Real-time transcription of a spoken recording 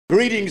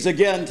Greetings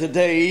again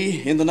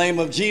today in the name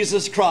of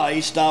Jesus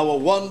Christ, our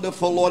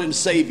wonderful Lord and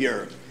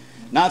Savior.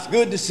 Now it's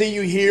good to see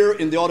you here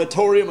in the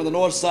auditorium of the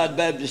Northside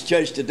Baptist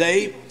Church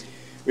today.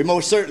 We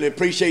most certainly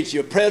appreciate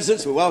your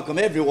presence. We welcome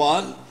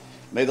everyone.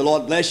 May the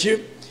Lord bless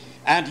you.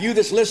 And you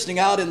that's listening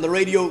out in the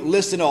radio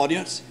listening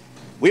audience,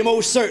 we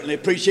most certainly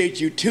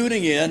appreciate you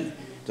tuning in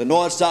to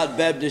Northside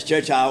Baptist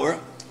Church Hour.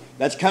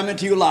 That's coming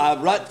to you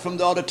live right from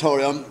the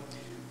auditorium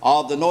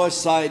of the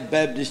Northside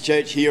Baptist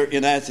Church here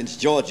in Athens,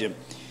 Georgia.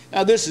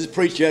 Now, this is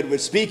Preacher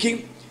Edwards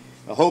speaking,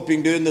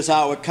 hoping during this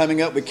hour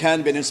coming up we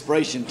can be an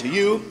inspiration to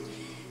you.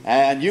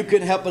 And you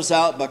can help us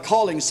out by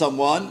calling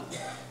someone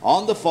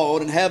on the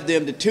phone and have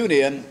them to tune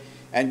in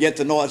and get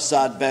the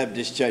Northside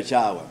Baptist Church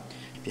Hour.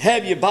 If you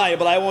have your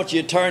Bible, I want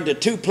you to turn to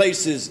two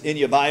places in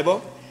your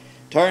Bible.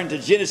 Turn to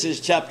Genesis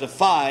chapter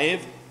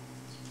 5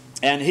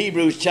 and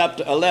Hebrews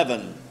chapter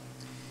 11.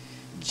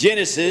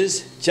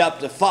 Genesis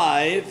chapter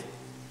 5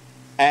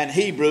 and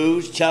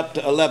Hebrews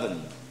chapter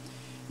 11.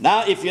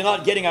 Now, if you're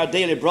not getting our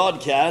daily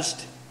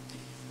broadcast,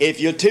 if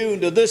you're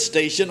tuned to this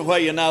station where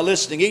you're now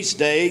listening each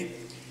day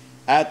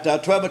at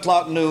 12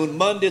 o'clock noon,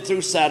 Monday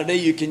through Saturday,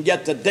 you can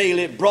get the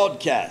daily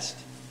broadcast.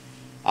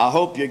 I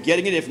hope you're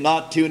getting it. If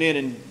not, tune in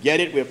and get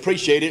it. We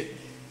appreciate it.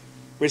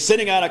 We're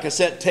sending out our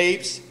cassette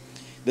tapes.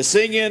 The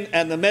singing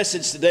and the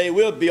message today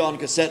will be on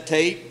cassette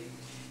tape,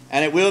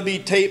 and it will be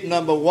tape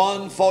number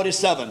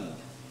 147.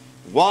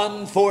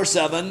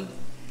 147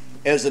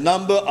 is the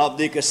number of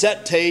the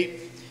cassette tape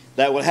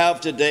that we'll have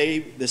today,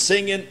 the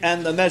singing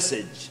and the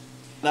message.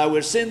 Now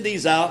we'll send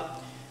these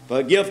out for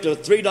a gift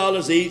of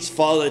 $3 each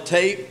for the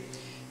tape,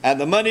 and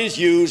the money is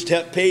used to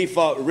help pay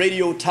for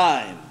radio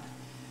time.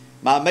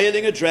 My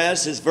mailing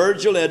address is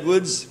Virgil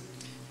Edwards,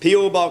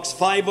 P.O. Box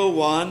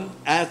 501,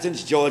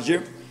 Athens,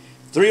 Georgia.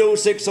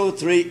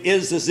 30603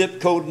 is the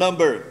zip code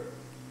number.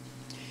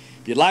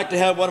 If you'd like to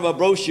have one of our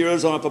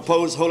brochures on a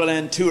proposed Holy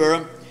Land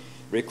tour,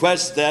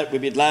 request that.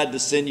 We'd be glad to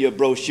send you a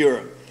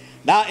brochure.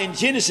 Now in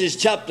Genesis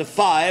chapter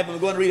 5, I'm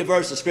going to read a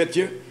verse of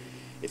Scripture.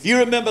 If you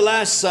remember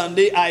last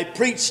Sunday, I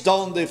preached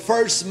on the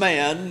first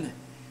man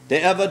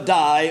to ever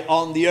die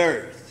on the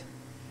earth.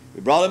 We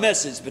brought a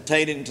message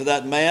pertaining to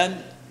that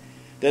man.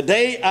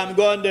 Today I'm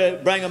going to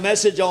bring a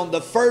message on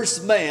the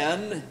first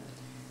man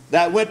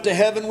that went to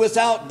heaven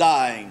without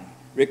dying,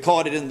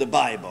 recorded in the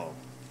Bible.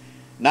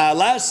 Now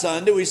last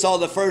Sunday we saw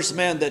the first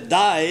man that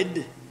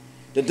died.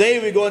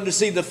 Today we're going to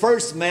see the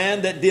first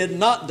man that did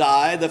not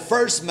die, the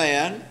first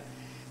man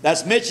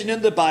that's mentioned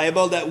in the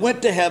Bible that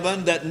went to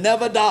heaven that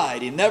never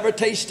died. He never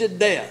tasted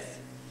death.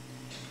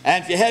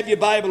 And if you have your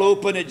Bible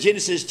open at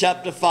Genesis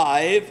chapter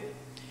 5,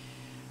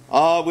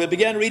 we'll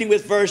begin reading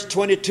with verse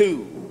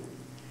 22.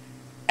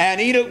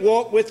 And Enoch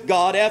walked with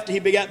God after he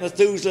begat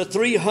Methuselah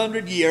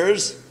 300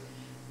 years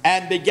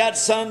and begat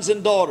sons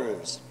and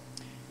daughters.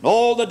 And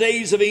all the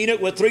days of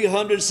Enoch were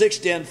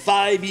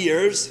 365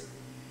 years.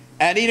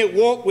 And Enoch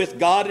walked with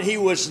God, and he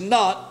was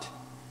not,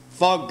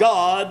 for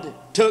God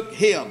took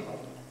him.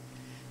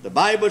 The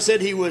Bible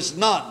said he was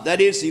not. That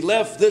is, he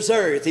left this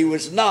earth. He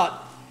was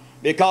not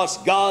because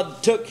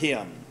God took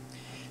him.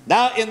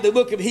 Now in the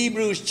book of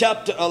Hebrews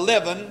chapter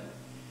 11,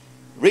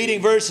 reading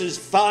verses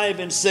 5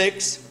 and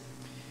 6,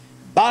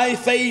 by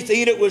faith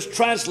Enoch was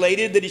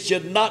translated that he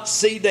should not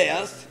see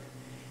death,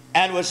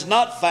 and was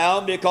not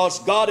found because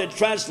God had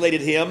translated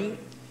him.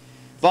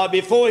 For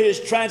before his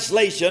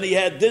translation he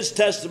had this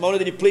testimony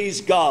that he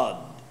pleased God.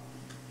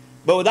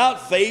 But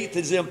without faith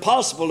it is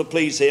impossible to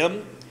please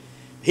him.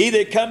 He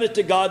that cometh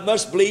to God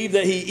must believe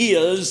that he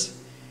is,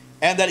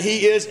 and that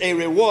he is a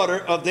rewarder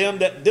of them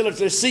that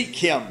diligently seek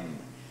him.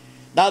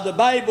 Now the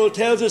Bible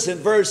tells us in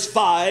verse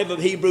 5 of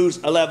Hebrews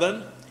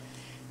 11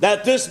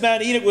 that this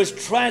man Enoch was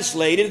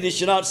translated that he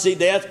should not see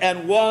death,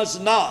 and was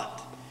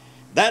not.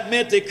 That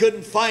meant they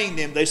couldn't find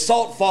him. They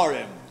sought for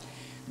him.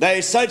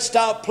 They searched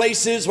out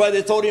places where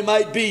they thought he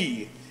might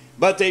be,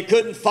 but they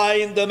couldn't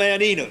find the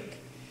man Enoch.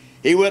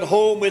 He went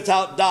home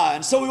without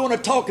dying. So we want to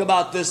talk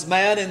about this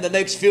man in the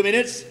next few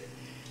minutes.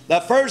 The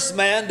first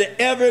man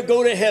to ever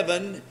go to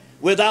heaven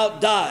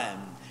without dying.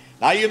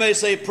 Now you may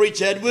say,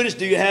 Preacher Edwards,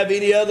 do you have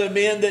any other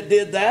men that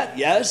did that?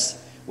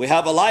 Yes, we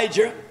have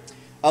Elijah.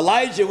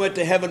 Elijah went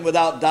to heaven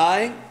without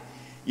dying.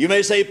 You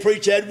may say,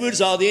 Preacher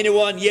Edwards, are there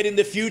anyone yet in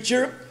the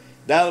future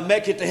that will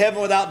make it to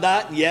heaven without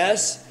dying?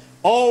 Yes,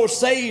 all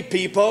saved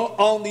people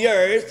on the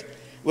earth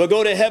will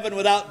go to heaven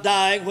without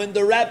dying when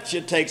the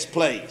rapture takes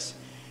place.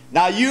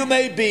 Now you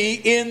may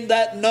be in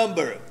that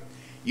number.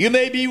 You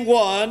may be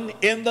one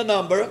in the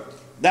number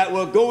that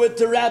will go with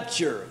the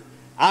rapture.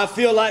 I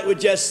feel like we're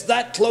just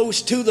that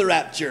close to the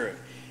rapture.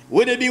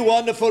 Wouldn't it be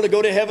wonderful to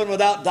go to heaven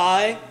without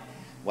dying?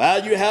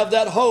 Well, you have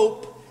that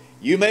hope.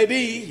 You may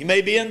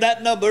be in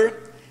that number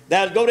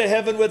that'll go to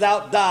heaven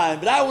without dying.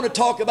 But I want to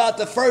talk about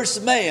the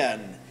first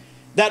man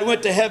that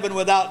went to heaven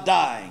without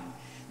dying.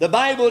 The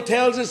Bible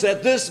tells us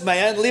that this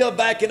man lived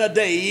back in a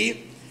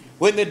day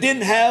when they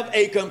didn't have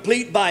a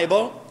complete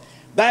Bible,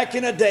 back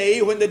in a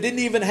day when they didn't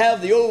even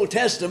have the Old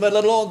Testament,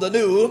 let alone the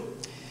New.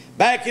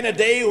 Back in a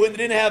day when they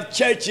didn't have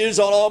churches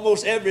on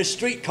almost every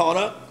street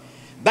corner.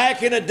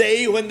 back in a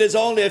day when there's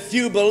only a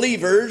few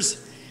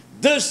believers,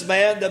 this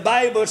man, the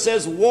Bible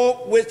says,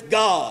 walked with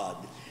God.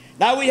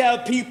 Now we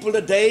have people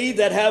today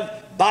that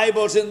have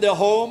Bibles in their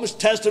homes,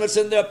 Testaments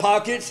in their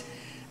pockets,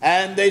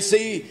 and they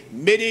see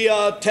many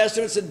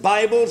Testaments and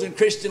Bibles and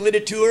Christian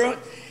literature.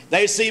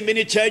 They see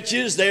many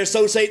churches. They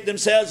associate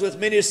themselves with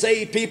many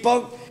saved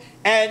people,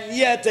 and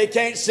yet they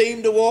can't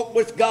seem to walk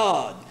with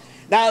God.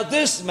 Now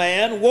this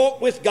man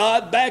walked with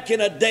God back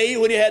in a day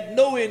when he had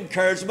no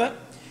encouragement,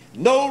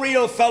 no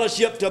real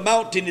fellowship to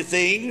amount to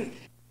anything.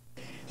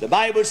 The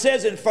Bible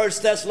says in 1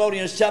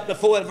 Thessalonians chapter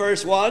 4 and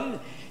verse 1,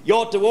 you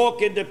ought to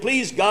walk in to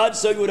please God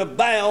so you would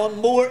abound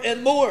more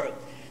and more.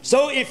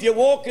 So if you're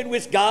walking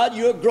with God,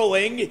 you're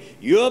growing,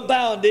 you're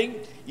abounding,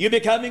 you're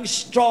becoming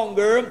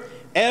stronger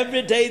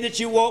every day that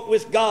you walk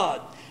with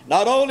God.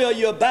 Not only are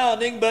you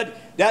abounding,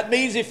 but that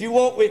means if you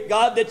walk with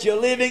God that you're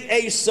living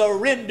a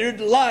surrendered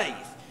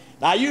life.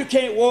 Now you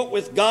can't walk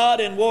with God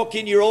and walk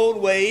in your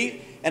own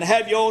way and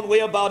have your own way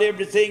about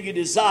everything you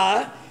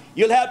desire.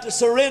 You'll have to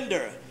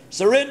surrender.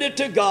 Surrender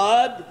to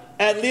God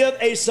and live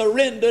a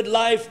surrendered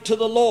life to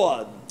the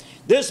Lord.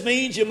 This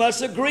means you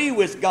must agree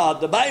with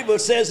God. The Bible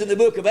says in the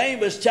book of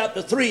Amos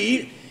chapter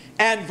 3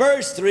 and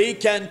verse 3,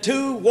 can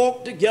two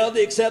walk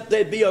together except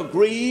they be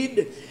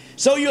agreed?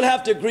 So you'll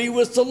have to agree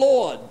with the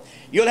Lord.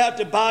 You'll have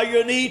to bow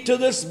your knee to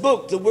this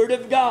book, the Word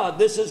of God.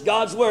 This is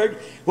God's Word.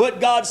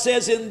 What God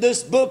says in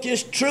this book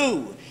is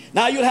true.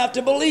 Now you'll have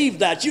to believe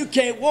that. You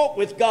can't walk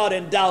with God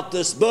and doubt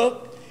this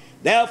book.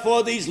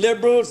 Therefore, these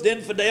liberals, the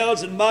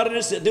infidels, and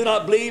modernists that do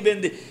not believe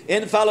in the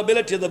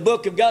infallibility of the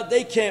book of God,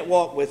 they can't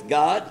walk with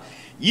God.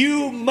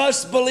 You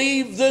must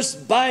believe this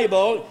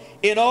Bible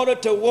in order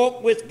to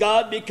walk with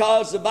God,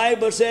 because the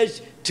Bible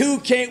says two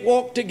can't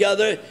walk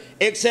together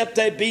except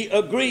they be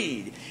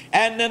agreed.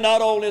 And then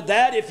not only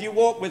that, if you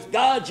walk with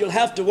God, you'll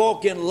have to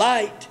walk in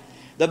light.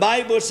 The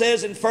Bible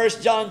says in 1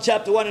 John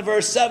chapter 1 and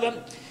verse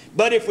 7,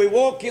 but if we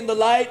walk in the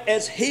light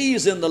as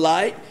He's in the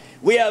light,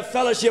 we have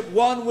fellowship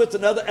one with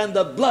another, and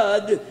the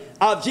blood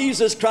of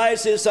Jesus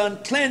Christ, His Son,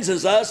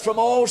 cleanses us from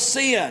all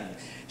sin.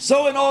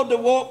 So in order to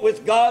walk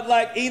with God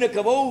like Enoch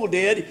of old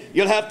did,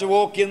 you'll have to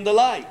walk in the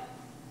light.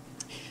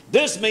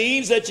 This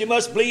means that you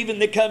must believe in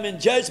the coming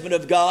judgment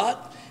of God.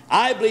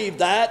 I believe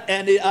that,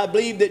 and I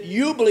believe that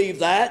you believe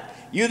that.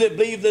 You that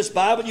believe this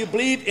Bible, you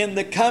believe in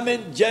the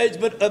coming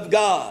judgment of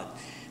God.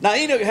 Now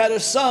Enoch had a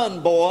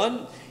son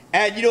born,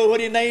 and you know what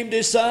he named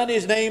his son? He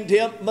named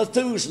him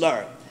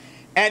Methuselah.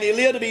 And he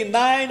lived to be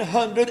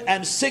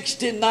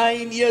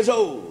 969 years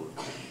old.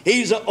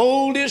 He's the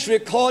oldest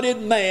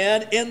recorded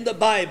man in the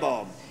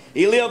Bible.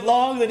 He lived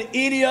longer than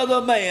any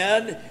other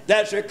man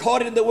that's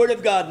recorded in the Word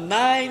of God,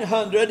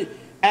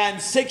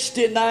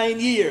 969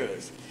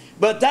 years.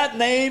 But that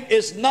name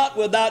is not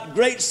without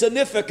great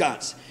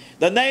significance.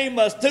 The name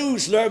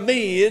Methuselah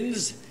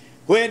means,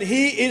 when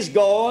he is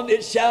gone,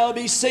 it shall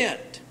be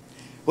sent.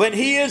 When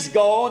he is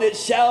gone, it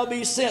shall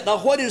be sent. Now,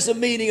 what is the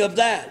meaning of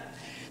that?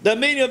 The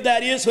meaning of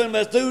that is when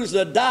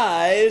Methuselah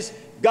dies,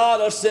 God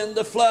will send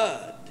the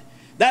flood.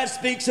 That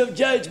speaks of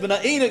judgment.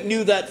 Now, Enoch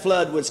knew that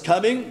flood was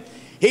coming.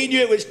 He knew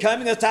it was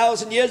coming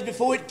 1,000 years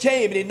before it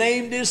came, and he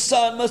named his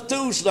son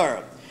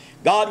Methuselah.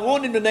 God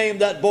wanted him to name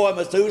that boy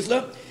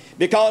Methuselah,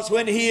 because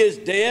when he is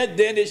dead,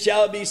 then it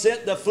shall be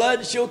sent, the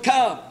flood shall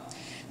come.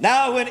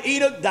 Now when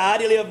Enoch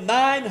died, he lived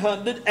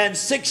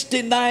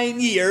 969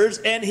 years,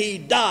 and he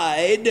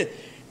died.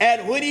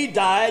 And when he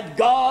died,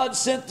 God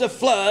sent the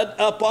flood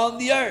upon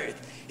the earth.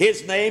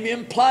 His name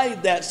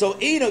implied that. So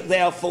Enoch,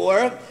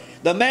 therefore,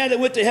 the man that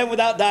went to heaven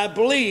without dying,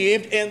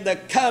 believed in the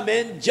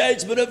coming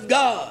judgment of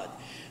God.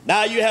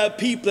 Now you have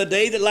people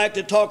today that like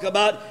to talk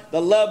about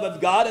the love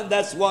of God, and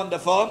that's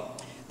wonderful.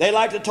 They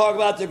like to talk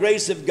about the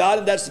grace of God,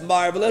 and that's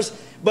marvelous.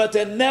 But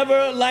they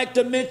never like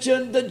to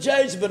mention the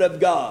judgment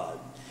of God.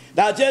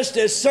 Now, just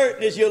as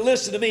certain as you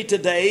listen to me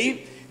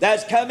today,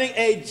 there's coming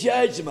a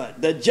judgment.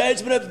 The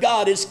judgment of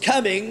God is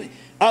coming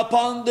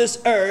upon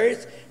this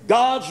earth.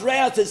 God's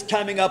wrath is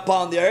coming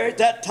upon the earth.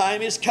 That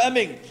time is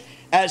coming.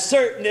 As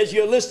certain as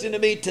you're listening to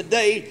me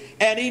today,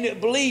 and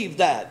Enoch believed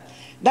that.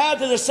 Now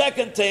to the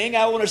second thing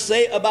I want to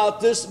say about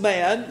this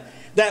man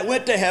that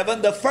went to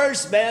heaven, the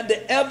first man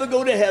to ever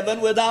go to heaven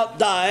without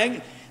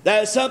dying.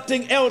 There's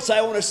something else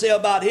I want to say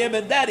about him,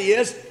 and that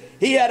is,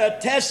 he had a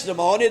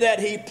testimony that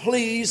he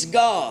pleased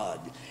God.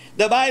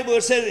 The Bible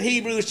says in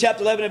Hebrews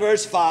chapter 11 and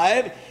verse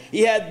 5,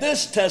 he had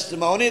this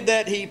testimony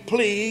that he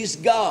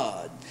pleased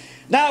God.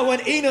 Now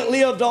when Enoch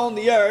lived on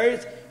the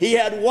earth, he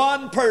had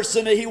one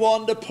person that he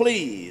wanted to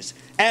please,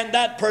 and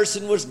that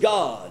person was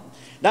God.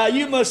 Now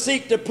you must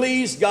seek to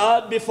please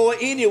God before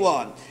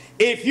anyone.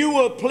 If you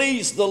will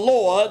please the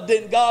Lord,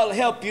 then God will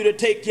help you to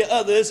take care of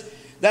others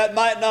that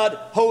might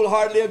not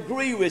wholeheartedly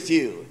agree with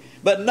you.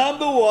 But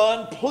number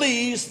one,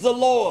 please the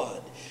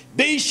Lord.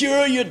 Be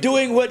sure you're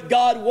doing what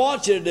God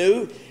wants you to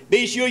do.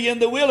 Be sure you're in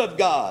the will of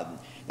God.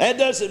 That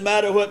doesn't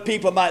matter what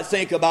people might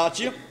think about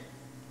you.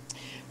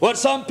 What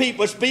some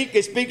people speak,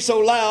 they speak so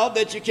loud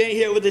that you can't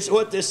hear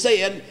what they're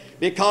saying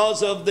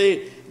because of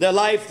the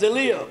life they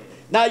live.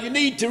 Now you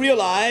need to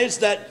realize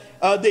that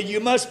that you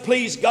must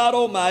please God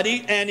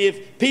Almighty, and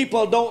if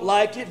people don't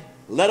like it,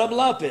 let them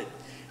lump it.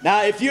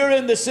 Now, if you're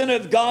in the center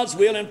of God's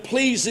will and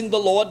pleasing the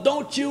Lord,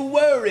 don't you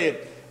worry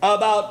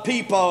about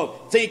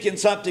people thinking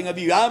something of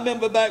you. I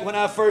remember back when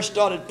I first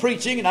started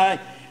preaching, and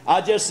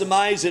I just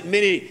surmise that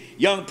many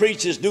young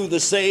preachers do the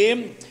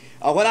same.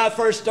 When I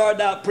first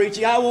started out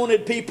preaching, I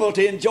wanted people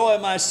to enjoy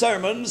my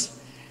sermons.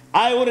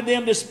 I wanted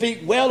them to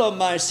speak well of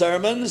my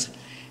sermons.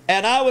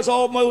 And I was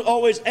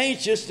always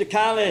anxious to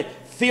kind of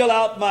feel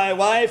out my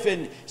wife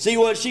and see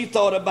what she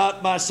thought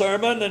about my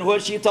sermon and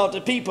what she thought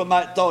the people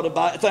might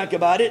think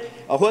about it,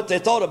 or what they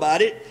thought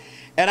about it.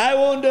 And I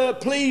wanted to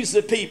please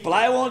the people.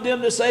 I wanted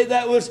them to say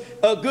that was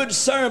a good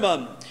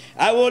sermon.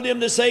 I wanted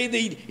them to say that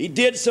he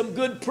did some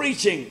good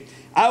preaching.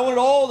 I wanted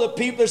all the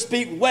people to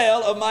speak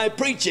well of my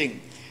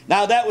preaching.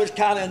 Now that was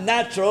kind of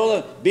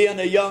natural, being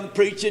a young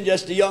preacher,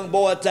 just a young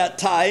boy at that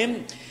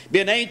time,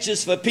 being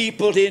anxious for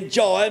people to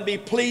enjoy and be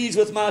pleased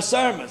with my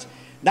sermons.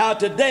 Now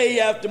today,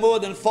 after more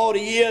than 40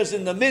 years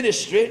in the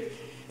ministry,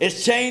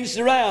 it's changed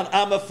around.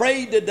 I'm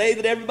afraid today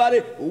that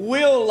everybody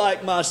will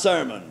like my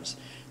sermons.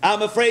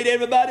 I'm afraid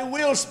everybody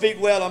will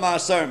speak well of my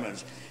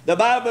sermons. The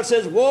Bible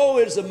says, woe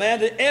is the man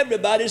that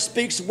everybody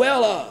speaks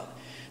well of.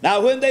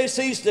 Now when they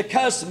cease to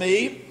cuss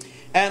me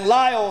and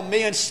lie on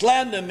me and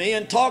slander me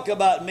and talk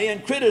about me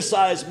and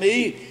criticize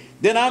me,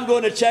 then I'm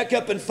going to check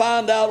up and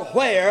find out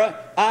where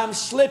I'm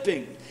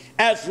slipping.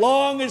 As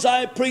long as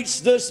I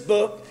preach this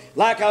book,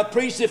 like I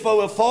preached it for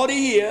over 40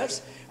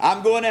 years,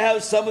 I'm going to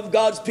have some of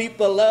God's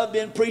people love me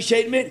and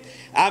appreciate me.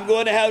 I'm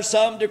going to have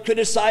some to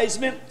criticize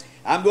me.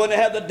 I'm going to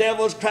have the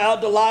devil's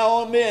crowd to lie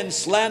on me and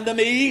slander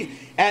me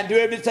and do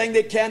everything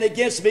they can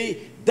against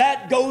me.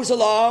 That goes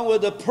along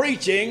with the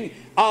preaching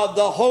of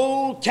the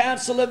whole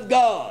counsel of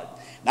God.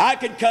 Now, I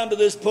could come to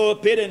this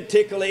pulpit and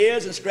tickle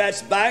ears and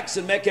scratch backs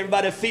and make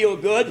everybody feel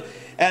good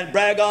and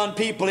brag on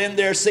people in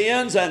their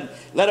sins and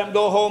let them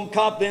go home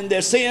confident in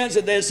their sins,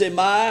 and they say,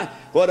 my,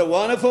 what a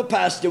wonderful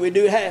pastor we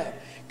do have.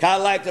 Kind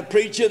of like the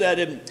preacher that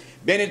had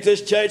been in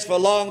this church for a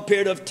long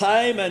period of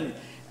time,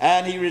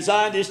 and he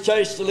resigned his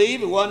church to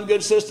leave. And one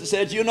good sister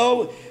said, you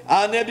know,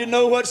 I never did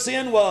know what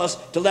sin was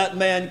till that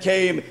man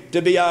came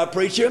to be our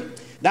preacher.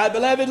 Now,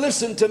 beloved,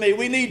 listen to me.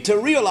 We need to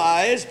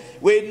realize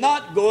we're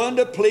not going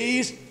to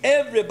please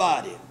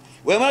everybody.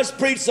 We must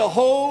preach the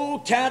whole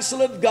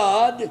counsel of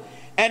God,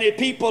 and if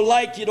people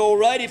like it, all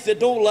right. If they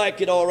don't like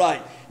it, all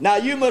right. Now,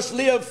 you must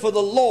live for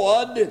the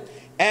Lord,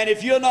 and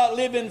if you're not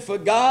living for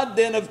God,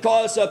 then, of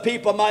course,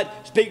 people might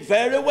speak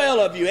very well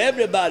of you.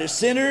 Everybody,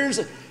 sinners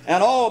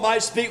and all,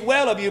 might speak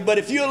well of you. But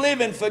if you're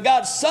living for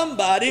God,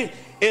 somebody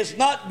is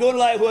not going to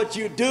like what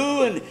you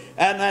do and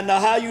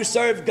how you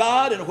serve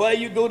God and where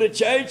you go to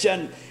church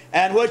and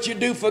what you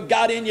do for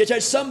God in your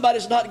church.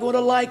 Somebody's not going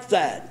to like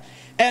that.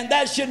 And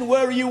that shouldn't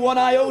worry you one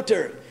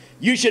iota.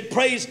 You should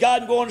praise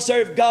God and go and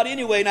serve God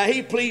anyway. Now,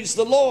 he pleased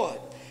the Lord.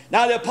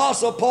 Now, the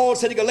Apostle Paul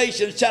said in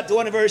Galatians chapter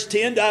 1 and verse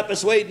 10, do I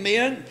persuade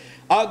men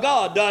of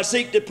God? Do I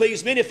seek to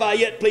please men? If I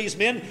yet please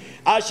men,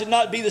 I should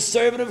not be the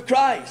servant of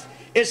Christ.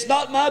 It's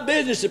not my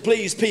business to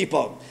please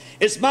people.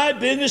 It's my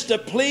business to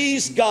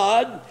please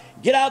God,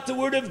 get out the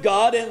Word of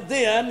God, and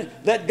then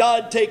let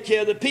God take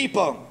care of the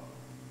people.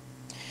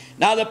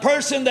 Now, the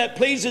person that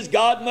pleases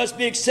God must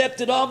be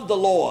accepted of the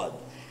Lord.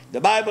 The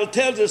Bible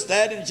tells us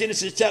that in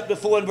Genesis chapter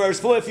 4 and verse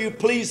 4, if you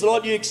please the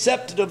Lord, you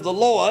accepted of the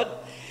Lord.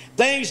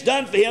 Things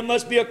done for him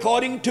must be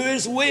according to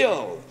his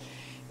will.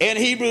 In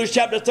Hebrews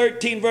chapter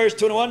 13 verse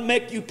 21,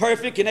 make you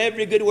perfect in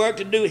every good work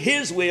to do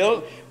his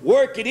will,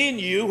 working in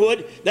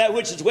you that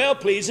which is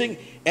well-pleasing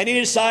and in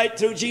his sight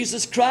through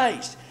Jesus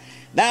Christ.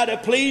 Now, to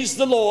please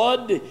the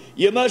Lord,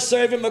 you must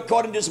serve him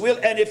according to his will.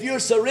 And if you're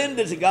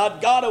surrendered to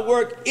God, God will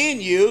work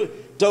in you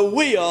to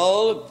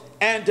will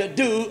and to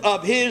do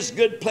of his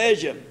good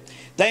pleasure.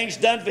 Things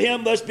done for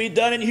him must be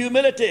done in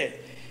humility.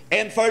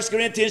 In 1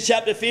 Corinthians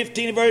chapter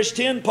 15 verse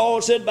 10,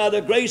 Paul said, by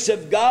the grace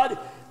of God,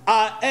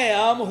 I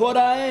am what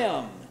I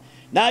am.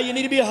 Now you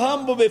need to be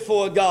humble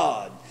before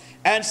God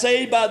and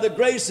say, by the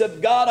grace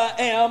of God,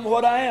 I am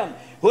what I am.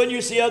 When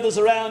you see others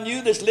around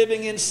you that's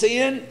living in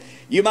sin,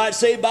 you might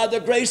say, by the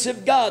grace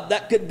of God,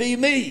 that could be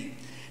me.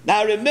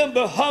 Now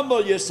remember,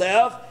 humble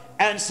yourself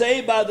and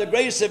say, by the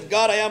grace of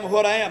God, I am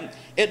what I am.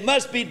 It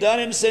must be done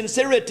in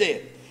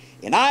sincerity.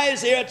 In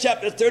Isaiah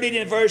chapter 30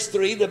 and verse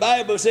 3, the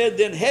Bible said,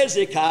 then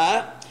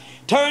Hezekiah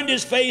turned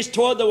his face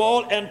toward the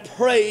wall and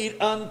prayed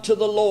unto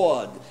the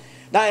Lord.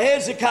 Now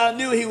Hezekiah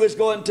knew he was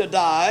going to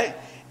die,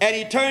 and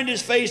he turned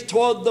his face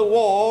toward the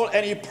wall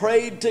and he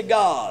prayed to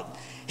God.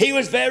 He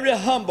was very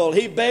humble.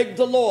 He begged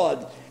the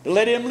Lord to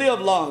let him live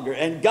longer,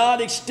 and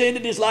God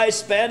extended his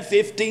lifespan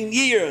 15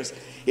 years.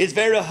 He's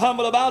very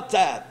humble about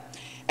that.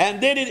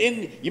 And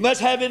then you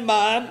must have in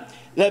mind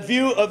the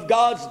view of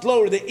God's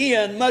glory. The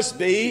end must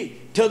be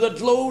to the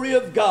glory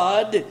of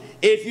God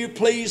if you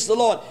please the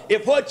Lord.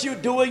 If what you're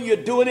doing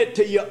it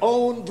to your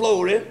own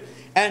glory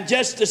and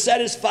just to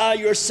satisfy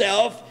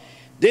yourself,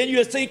 then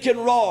you're thinking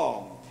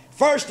wrong.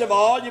 First of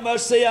all, you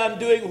must say, I'm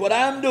doing what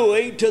I'm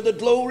doing to the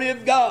glory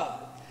of God.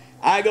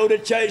 I go to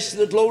church to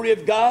the glory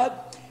of God.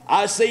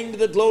 I sing to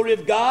the glory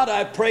of God.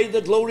 I pray to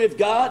the glory of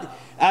God.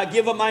 I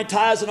give up my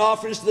tithes and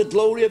offerings to the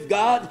glory of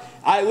God.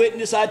 I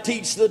witness, I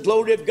teach to the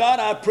glory of God.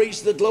 I preach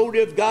to the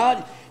glory of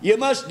God. You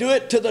must do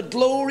it to the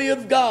glory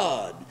of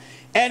God.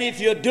 And if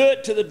you do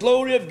it to the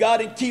glory of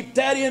God and keep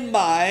that in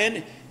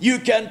mind, you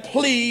can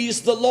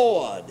please the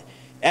Lord.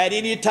 At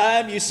any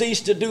time you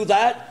cease to do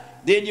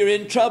that, then you're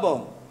in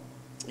trouble.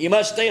 You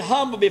must stay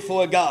humble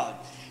before God.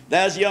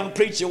 There's a young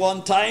preacher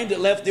one time that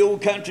left the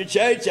old country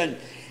church, and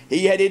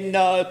he didn't,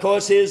 of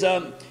course, his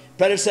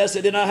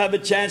predecessor did not have a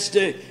chance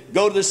to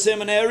go to the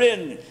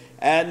seminary,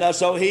 and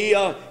so he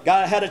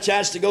had a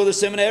chance to go to the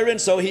seminary,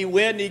 and so he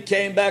went, and he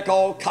came back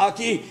all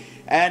cocky,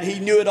 and he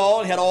knew it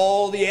all, he had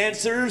all the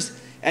answers,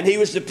 and he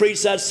was to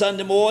preach that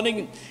Sunday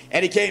morning,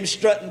 and he came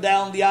strutting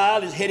down the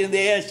aisle, his head in the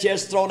air, his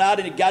chest thrown out,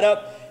 and he got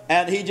up,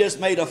 and he just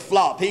made a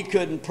flop. He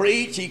couldn't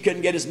preach, he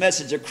couldn't get his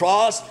message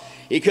across,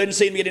 he couldn't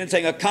seem to get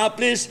anything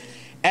accomplished,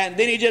 and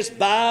then he just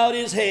bowed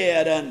his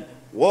head and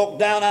walked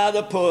down out of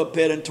the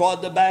pulpit and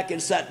toward the back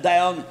and sat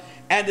down.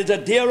 And there's a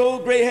dear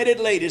old gray-headed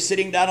lady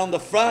sitting down on the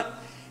front,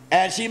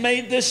 and she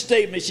made this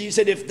statement. She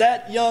said, if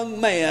that young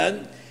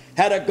man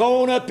had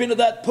gone up into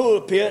that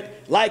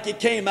pulpit like he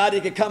came out,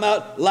 he could come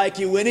out like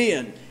he went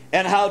in.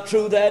 And how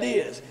true that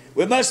is.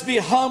 We must be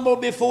humble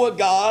before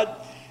God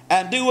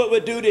and do what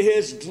we do to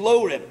His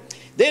glory.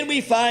 Then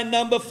we find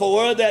number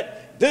 4,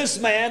 that this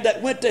man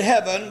that went to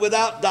heaven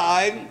without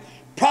dying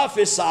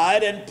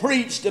prophesied and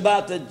preached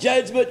about the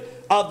judgment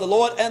of the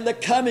Lord and the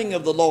coming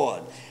of the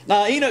Lord.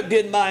 Now, Enoch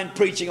didn't mind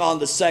preaching on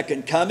the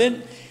second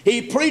coming.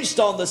 He preached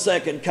on the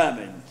second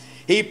coming.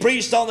 He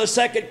preached on the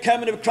second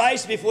coming of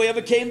Christ before he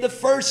ever came the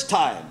first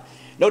time.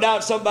 No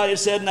doubt somebody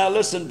said, now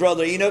listen,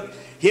 Brother Enoch,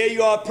 here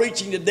you are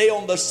preaching today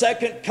on the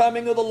second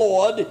coming of the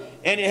Lord,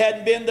 and it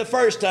hadn't been the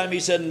first time. He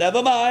said,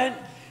 never mind,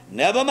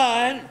 never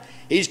mind.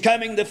 He's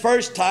coming the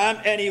first time,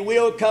 and He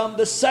will come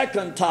the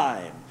second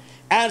time.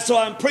 And so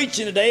I'm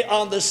preaching today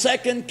on the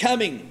second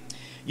coming.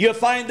 You'll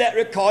find that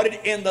recorded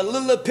in the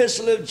little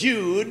epistle of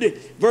Jude,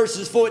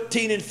 verses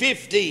 14 and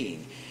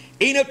 15.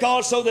 Enoch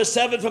also, the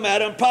seventh from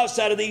Adam,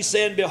 prophesied of these,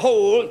 saying,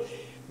 behold,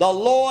 the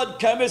Lord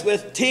cometh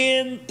with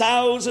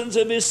 10,000s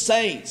of His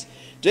saints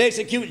to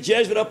execute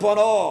judgment upon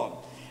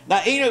all.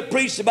 Now, Enoch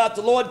preached about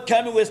the Lord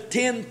coming with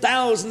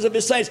 10,000s of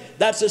His saints.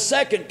 That's the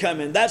second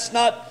coming. That's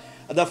not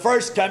the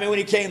first coming when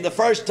He came the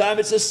first time.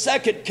 It's the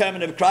second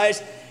coming of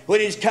Christ, when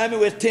He's coming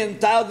with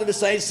 10,000 of His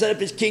saints to set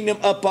up His kingdom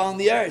upon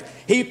the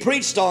earth. He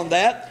preached on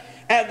that,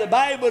 and the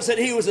Bible said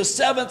he was the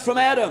seventh from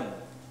Adam.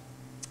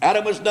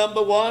 Adam was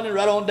number 1, and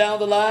right on down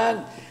the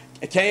line,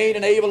 Cain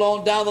and Abel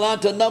on down the line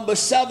to number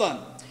 7.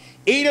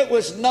 Enoch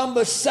was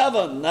number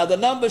 7. Now the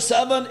number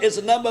 7 is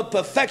the number of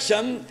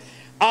perfection,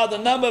 or the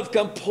number of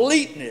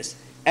completeness,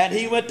 and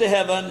he went to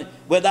heaven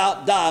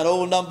without dying.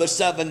 Old number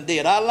 7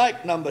 did. I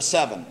like number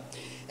 7.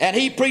 And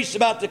he preached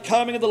about the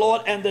coming of the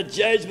Lord and the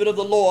judgment of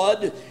the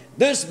Lord.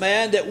 This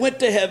man that went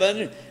to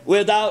heaven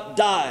without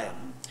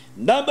dying.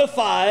 Number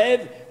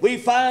 5, we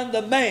find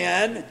the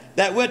man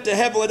that went to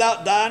heaven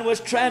without dying was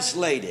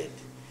translated.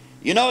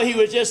 You know, he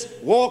was just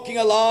walking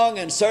along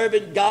and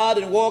serving God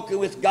and walking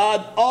with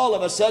God. All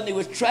of a sudden he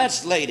was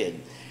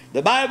translated.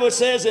 The Bible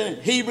says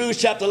in Hebrews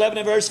chapter 11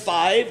 and verse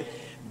 5,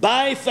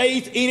 by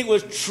faith Enoch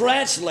was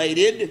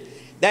translated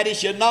that he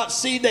should not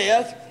see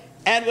death,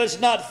 and was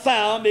not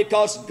found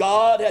because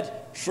God had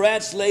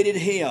translated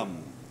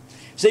him.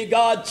 See,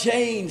 God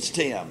changed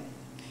him.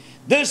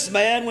 This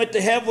man went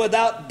to heaven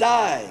without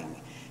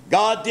dying.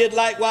 God did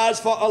likewise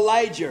for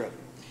Elijah.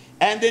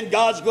 And then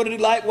God's going to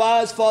do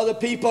likewise for the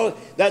people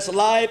that's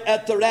alive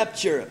at the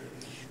rapture.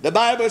 The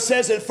Bible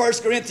says in 1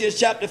 Corinthians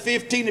chapter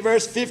 15 and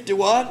verse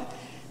 51,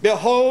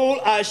 behold,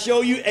 I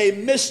show you a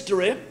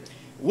mystery.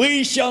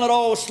 We shall not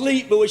all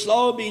sleep, but we shall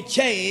all be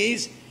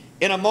changed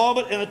in a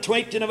moment, in a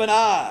twinkling of an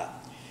eye.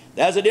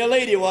 There's a dear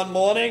lady one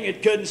morning,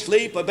 it couldn't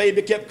sleep. Her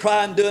baby kept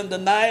crying during the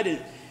night,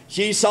 and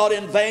she sought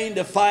in vain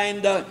to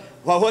find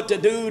what to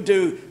do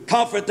to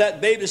comfort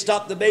that baby, to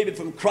stop the baby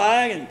from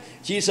crying. And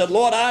she said,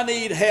 Lord, I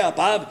need help.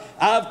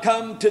 I've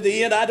come to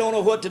the end. I don't know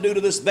what to do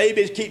to this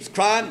baby. It keeps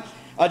crying.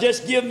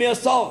 Just give me a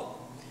thought.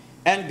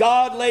 And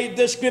God laid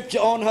this scripture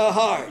on her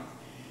heart.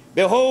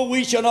 Behold,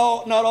 we shall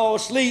not all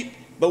sleep,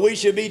 but we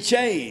shall be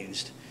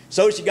changed.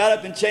 So she got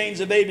up and changed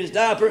the baby's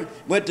diaper,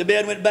 went to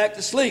bed, went back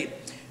to sleep.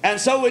 And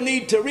so we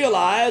need to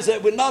realize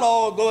that we're not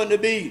all going to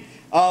be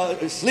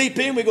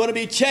sleeping. We're going to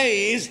be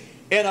changed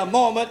in a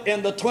moment,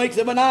 in the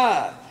twinkling of an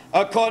eye,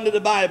 according to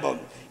the Bible.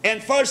 In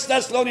 1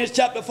 Thessalonians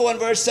chapter 4 and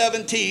verse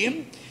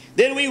 17,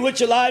 then we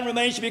which are alive and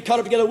remain shall be caught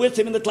up together with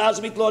Him in the clouds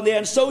to meet the Lord in the air,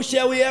 and so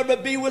shall we ever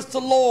be with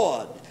the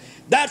Lord.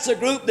 That's a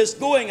group that's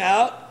going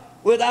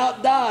out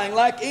without dying,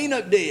 like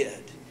Enoch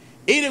did.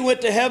 Enoch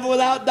went to heaven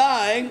without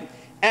dying,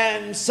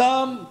 and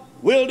some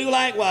will do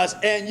likewise.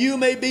 And you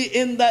may be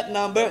in that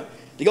number,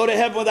 to go to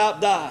heaven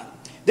without dying.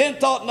 Then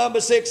thought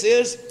number 6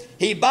 is,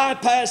 he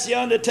bypassed the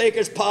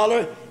undertaker's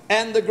parlor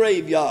and the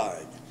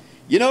graveyard.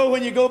 You know,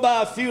 when you go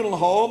by a funeral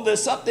home,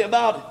 there's something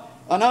about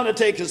an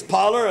undertaker's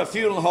parlor, a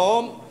funeral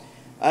home,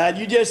 and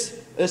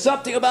there's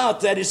something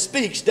about that. It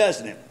speaks,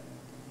 doesn't it?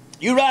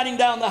 You're riding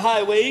down the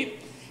highway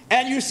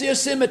and you see a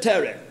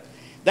cemetery.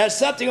 There's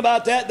something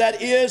about that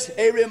that is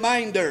a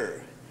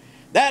reminder.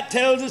 That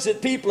tells us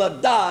that people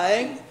are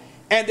dying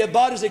and their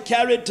bodies are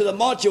carried to the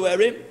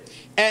mortuary,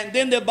 and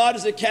then their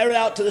bodies are carried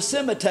out to the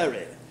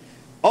cemetery.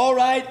 All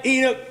right,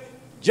 Enoch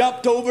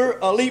jumped over,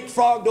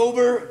 leapfrogged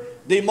over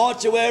the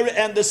mortuary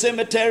and the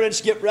cemetery and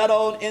skipped right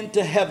on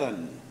into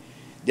heaven.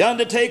 The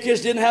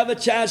undertakers didn't have a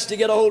chance to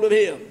get a hold of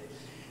him,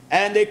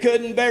 and they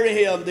couldn't bury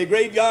him. The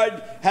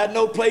graveyard had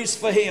no place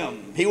for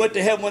him. He went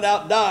to heaven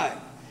without dying.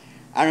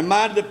 I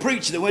reminded the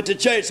preacher that went to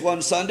church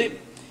one Sunday,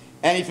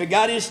 and he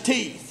forgot his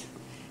teeth.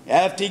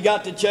 After he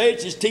got to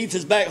church, his teeth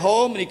was back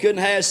home, and he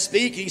couldn't have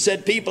speak. He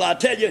said, "People, I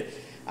tell you,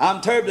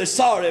 I'm terribly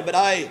sorry, but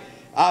I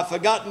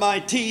forgot my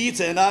teeth,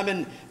 and I'm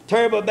in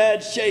terrible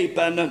bad shape."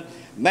 And the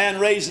man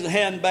raised his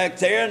hand back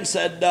there and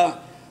said,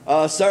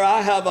 "Sir,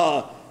 I have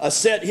a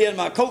set here in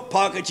my coat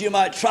pocket. You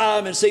might try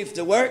them and see if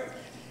they work."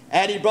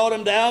 And he brought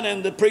them down,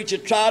 and the preacher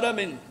tried them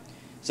and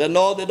said,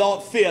 "No, they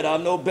don't fit.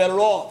 I'm no better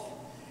off."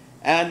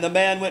 And the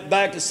man went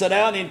back to sit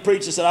down, and the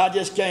preacher said, "I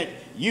just can't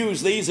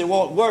use these. It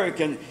won't work."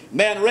 And the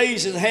man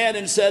raised his hand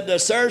and said,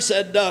 "Sir,"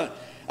 said,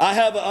 "I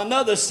have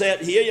another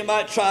set here. You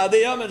might try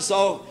them." And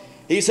so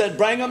he said,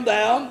 "Bring them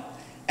down."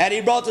 And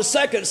he brought the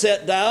second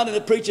set down, and the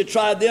preacher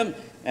tried them,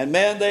 and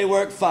man, they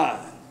worked fine.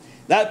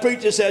 That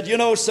preacher said, "You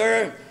know,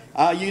 sir,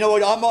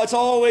 it's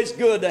always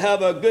good to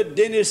have a good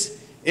dentist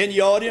in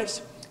the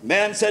audience."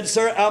 Man said,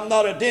 "Sir, I'm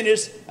not a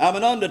dentist, I'm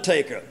an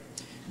undertaker."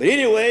 But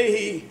anyway,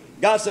 he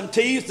got some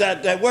teeth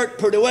that worked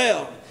pretty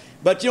well.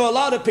 But a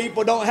lot of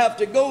people don't have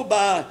to go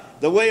by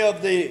the way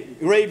of the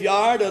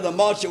graveyard or the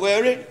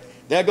mortuary.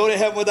 They'll go to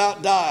heaven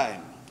without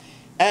dying.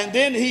 And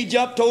then he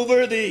jumped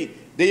over the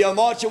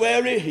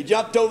mortuary, he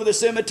jumped over the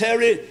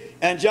cemetery,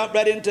 and jumped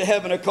right into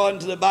heaven according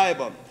to the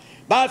Bible.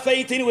 By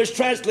faith it was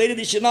translated,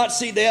 "He should not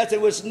see death,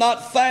 and was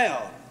not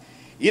found."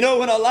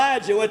 When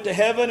Elijah went to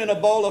heaven in a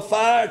ball of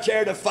fire, a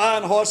chariot of fire,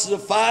 and horses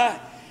of fire,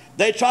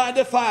 they tried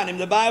to find him.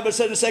 The Bible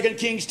said in 2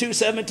 Kings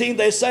 2:17,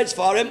 they searched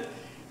for him,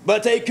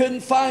 but they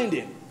couldn't find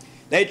him.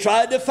 They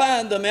tried to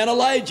find the man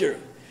Elijah.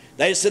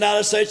 They sent out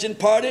a searching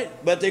party,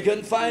 but they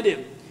couldn't find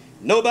him.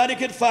 Nobody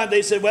could find him.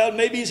 They said, "Well,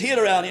 maybe he's hid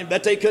around him,"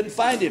 but they couldn't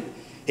find him.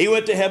 He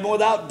went to heaven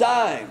without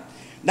dying.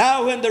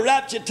 Now when the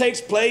rapture takes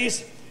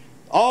place,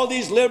 all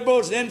these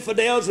liberals and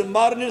infidels and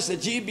modernists, the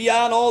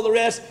GBI and all the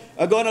rest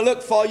are going to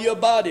look for your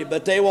body,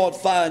 but they won't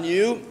find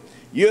you.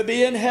 You'll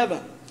be in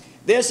heaven.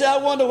 They say, "I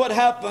wonder what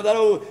happened." That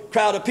old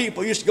crowd of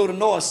people used to go to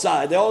North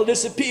Side. They all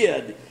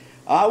disappeared.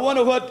 I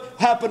wonder what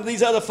happened to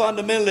these other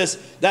fundamentalists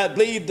that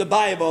believe the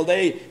Bible.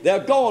 They're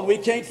gone. We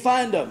can't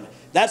find them.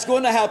 That's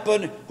going to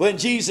happen when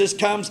Jesus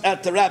comes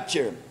at the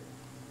rapture.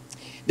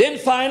 Then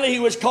finally he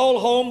was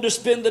called home to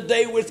spend the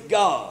day with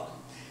God.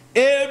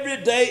 Every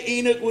day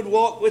Enoch would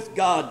walk with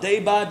God, day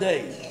by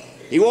day.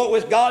 He walked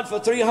with God for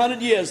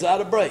 300 years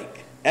without a break.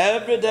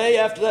 Every day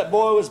after that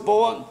boy was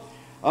born,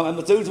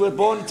 Methuselah was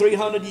born in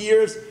 300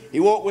 years, he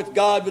walked with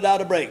God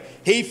without a break.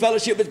 He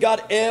fellowshiped with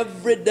God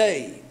every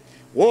day.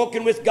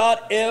 Walking with God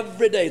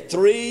every day,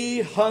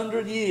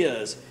 300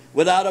 years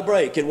without a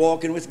break in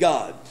walking with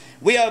God.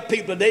 We have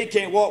people today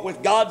can't walk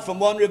with God from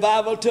one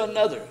revival to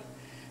another.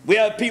 We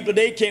have people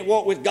today can't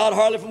walk with God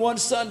hardly from one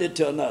Sunday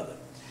to another.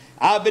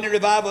 I've been in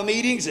revival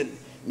meetings and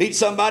meet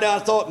somebody I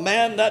thought,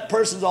 man, that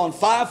person's on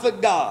fire for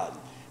God.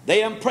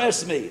 They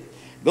impress me.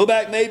 Go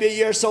back maybe a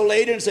year or so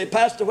later and say,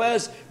 "Pastor,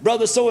 where's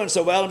brother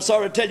so-and-so?" "Well, I'm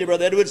sorry to tell you,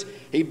 Brother Edwards,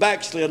 he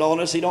backslid on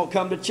us. He don't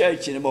come to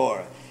church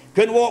anymore."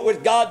 Couldn't walk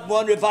with God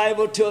one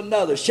revival to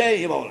another.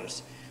 Shame on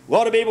us. We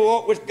ought to be able to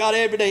walk with God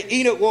every day.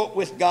 Enoch walked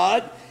with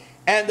God,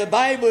 and the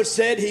Bible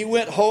said he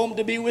went home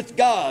to be with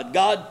God.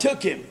 God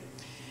took him.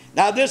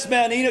 Now this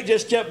man Enoch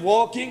just kept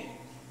walking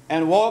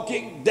and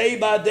walking, day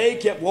by day,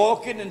 kept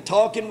walking and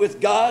talking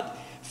with God,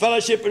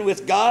 fellowshipping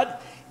with God.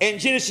 In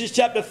Genesis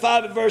chapter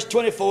 5 and verse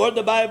 24,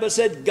 the Bible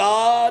said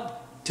God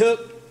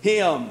took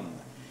him.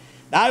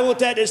 Now I want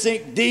that to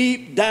sink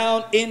deep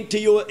down into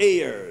your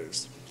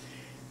ears.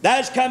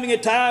 That's coming a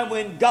time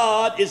when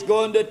God is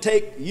going to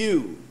take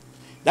you.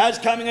 That's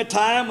coming a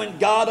time when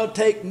God will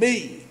take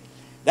me.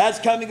 That's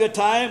coming a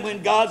time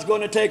when God's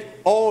going to take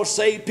all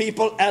saved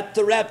people at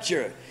the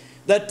rapture.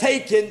 The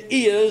taking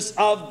is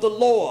of the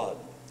Lord.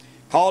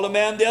 Called a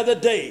man the other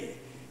day.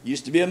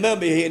 Used to be a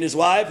member, he and his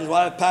wife. His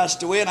wife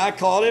passed away, and I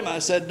called him. I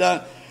said,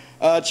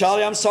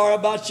 "Charlie, I'm sorry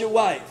about your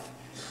wife."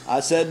 I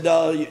said,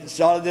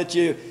 "Sorry that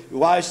your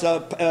wife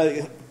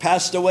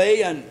passed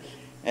away,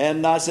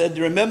 and I said,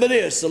 remember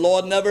this, the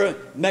Lord never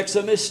makes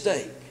a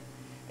mistake."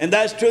 And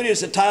that's true.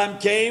 It's a time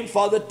came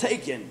for the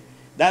taking.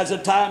 There's a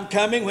time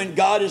coming when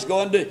God is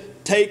going to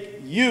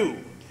take you.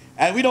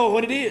 And we don't know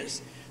when it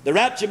is. The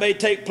rapture may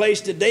take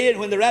place today, and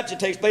when the rapture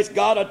takes place,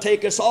 God will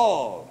take us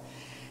all.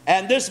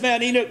 And this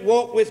man Enoch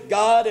walked with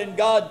God, and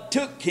God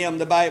took him,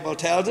 the Bible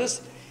tells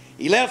us.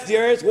 He left the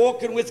earth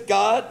walking with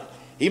God.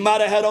 He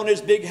might have had on his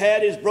big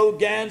hat, his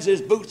brogans,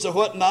 his boots or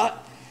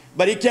whatnot.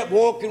 But he kept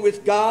walking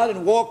with God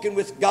and walking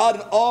with God,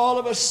 and all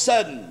of a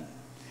sudden,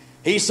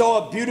 he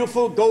saw a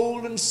beautiful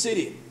golden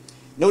city.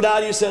 No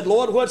doubt he said,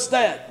 "Lord, what's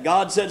that?"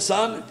 God said,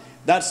 "Son,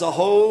 That's the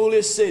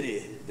holy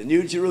city, the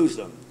New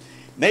Jerusalem.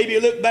 Maybe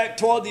you look back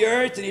toward the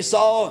earth and you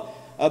saw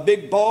a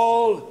big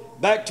ball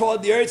back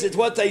toward the earth. It's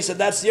what they said,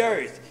 that's the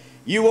earth.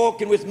 You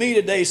walking with me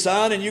today,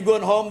 son, and you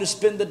going home to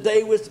spend the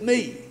day with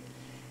me.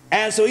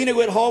 And so Enoch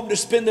went home to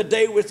spend the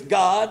day with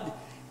God.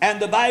 And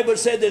the Bible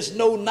said there's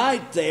no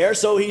night there,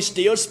 so he's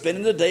still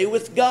spending the day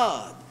with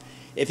God.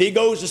 If he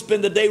goes to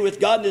spend the day with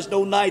God and there's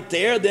no night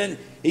there, then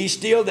he's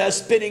still there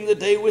spending the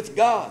day with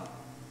God.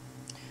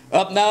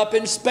 Up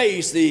in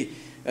space, the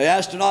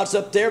astronauts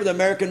up there, the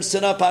Americans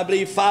sent up, I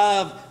believe,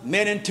 5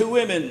 men and 2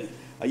 women.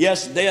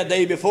 Yesterday, a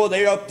day before,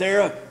 they were up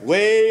there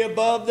way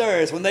above the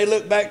earth. When they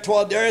look back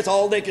toward the earth,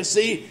 all they can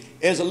see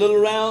is a little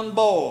round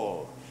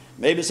ball.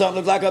 Maybe something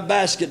looks like a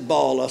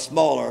basketball, or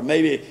smaller,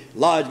 maybe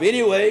large. But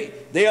anyway,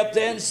 they're up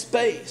there in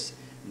space.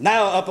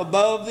 Now up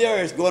above the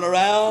earth, going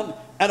around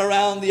and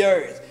around the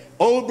earth.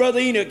 Old Brother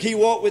Enoch, he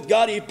walked with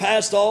God. He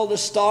passed all the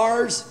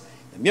stars,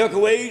 the Milky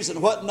Ways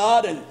and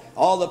whatnot, and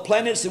all the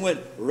planets, and went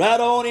right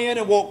on in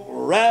and walked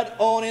right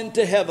on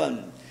into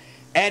heaven.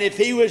 And if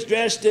he was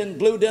dressed in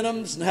blue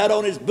denims and had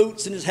on his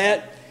boots and his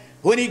hat,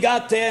 when he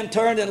got there and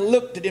turned and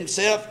looked at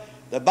himself,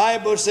 the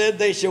Bible said,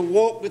 they shall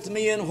walk with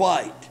me in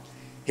white.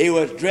 He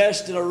was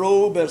dressed in a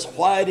robe as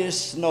white as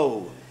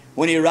snow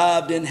when he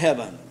arrived in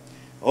heaven.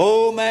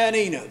 Old man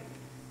Enoch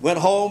went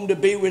home to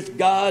be with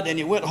God, and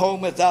he went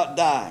home without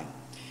dying.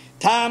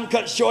 Time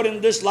cut short in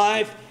this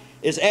life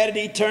is added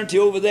eternity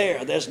over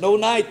there. There's no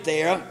night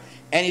there,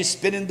 and he's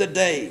spending the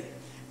day.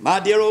 My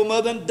dear old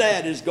mother and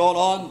dad has gone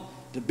on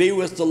to be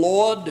with the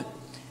Lord.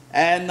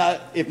 And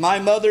if my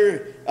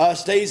mother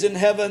stays in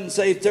heaven,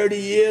 say 30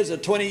 years or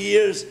 20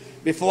 years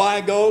before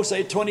I go,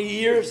 say 20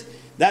 years,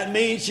 that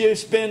means she'll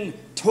spend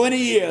 20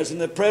 years in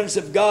the presence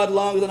of God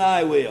longer than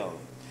I will.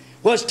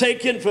 What's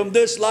taken from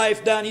this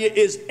life down here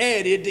is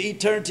added to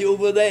eternity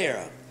over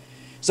there.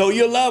 So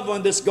your loved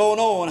one that's going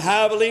on,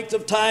 however length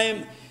of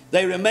time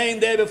they remain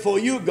there before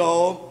you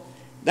go,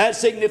 that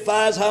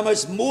signifies how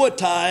much more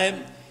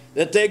time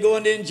that they're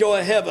going to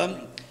enjoy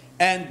heaven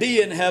and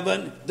be in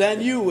heaven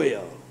than you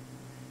will.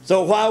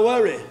 So why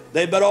worry?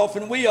 They're better off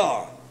than we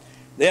are.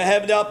 They'll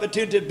have the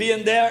opportunity of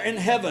being there in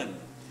heaven.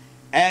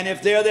 And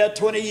if they're there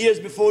 20 years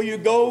before you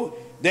go,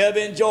 they'll have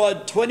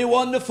enjoyed 20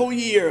 wonderful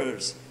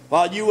years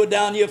while you were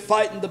down here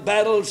fighting the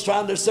battles,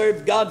 trying to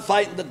serve God,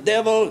 fighting the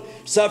devil,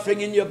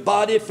 suffering in your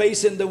body,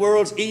 facing the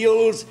world's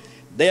ills.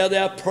 They're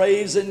there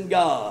praising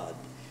God.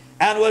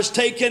 And what's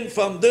taken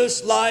from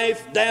this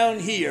life down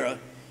here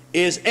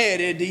is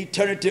added to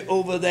eternity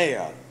over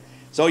there.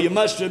 So you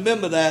must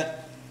remember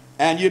that,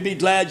 and you'll be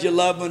glad your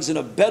loved one's in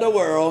a better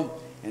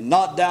world and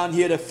not down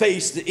here to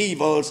face the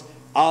evils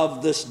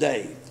of this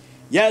day.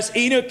 Yes,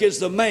 Enoch is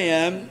the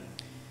man,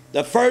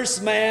 the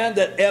first man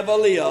that ever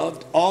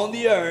lived on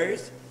the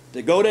earth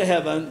to go to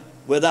heaven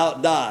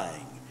without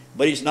dying.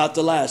 But he's not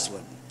the last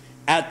one.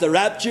 At the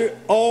rapture,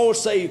 all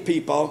saved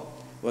people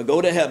will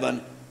go to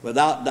heaven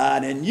without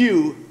dying, and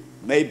you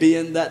may be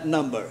in that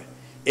number.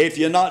 If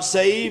you're not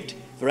saved,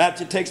 if the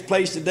rapture takes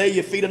place today,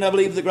 your feet will never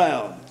leave the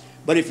ground.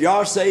 But if you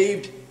are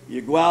saved,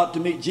 you go out to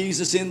meet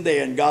Jesus in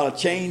there, and God will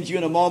change you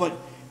in a moment,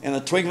 in the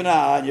twinkling of an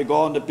eye, and you're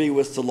going to be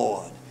with the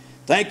Lord.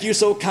 Thank you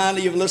so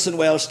kindly. You've listened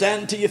well.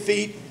 Stand to your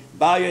feet.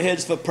 Bow your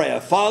heads for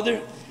prayer.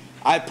 Father,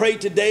 I pray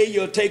today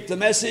you'll take the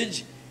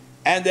message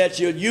and that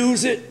you'll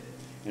use it,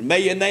 and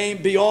may your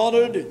name be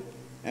honored,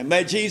 and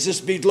may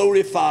Jesus be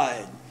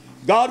glorified.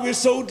 God, we're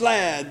so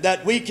glad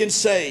that we can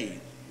say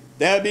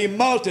there'll be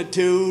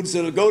multitudes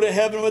that will go to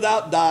heaven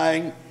without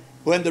dying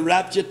when the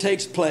rapture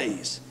takes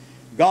place.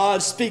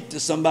 God, speak to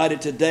somebody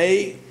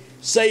today.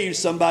 Save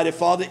somebody,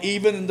 Father,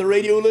 even in the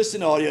radio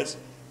listening audience.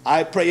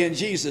 I pray in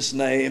Jesus'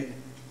 name.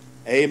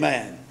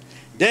 Amen.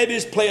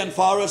 Debbie's playing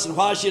for us, and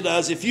while she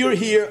does, if you're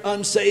here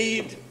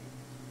unsaved,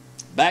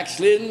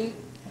 backslidden,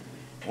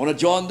 want to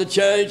join the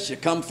church, or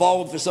come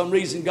forward for some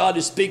reason God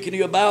is speaking to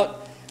you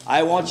about,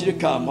 I want you to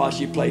come while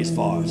she plays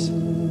for us.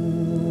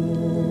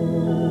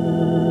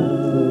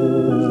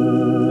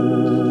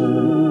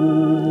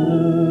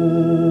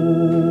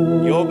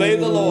 You obey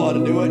the Lord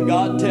and do what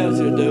God tells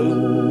you to do.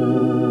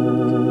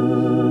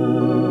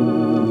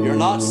 If you're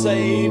not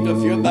saved,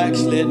 if you're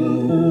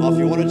backslidden, or if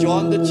you want to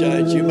join the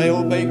church, you may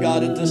obey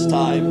God at this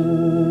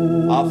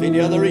time. Or for any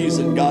other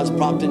reason God's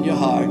prompting your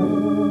heart.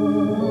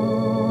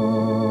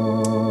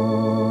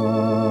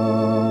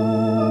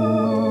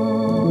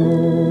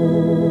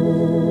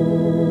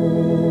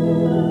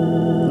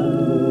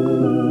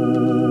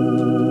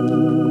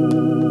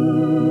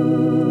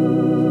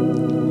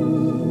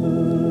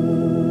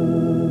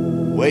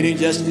 Waiting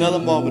just another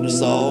moment or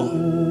so.